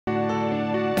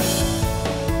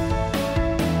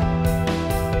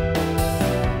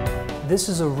This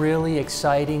is a really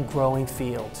exciting, growing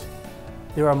field.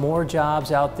 There are more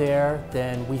jobs out there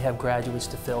than we have graduates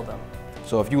to fill them.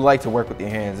 So if you like to work with your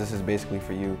hands, this is basically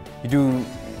for you. You do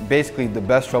basically the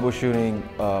best troubleshooting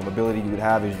ability you would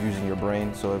have is using your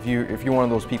brain. So if you're one of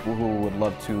those people who would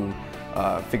love to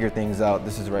figure things out,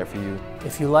 this is right for you.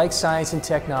 If you like science and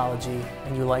technology,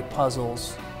 and you like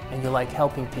puzzles, and you like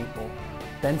helping people,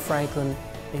 Ben Franklin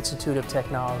Institute of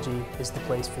Technology is the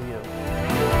place for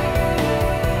you.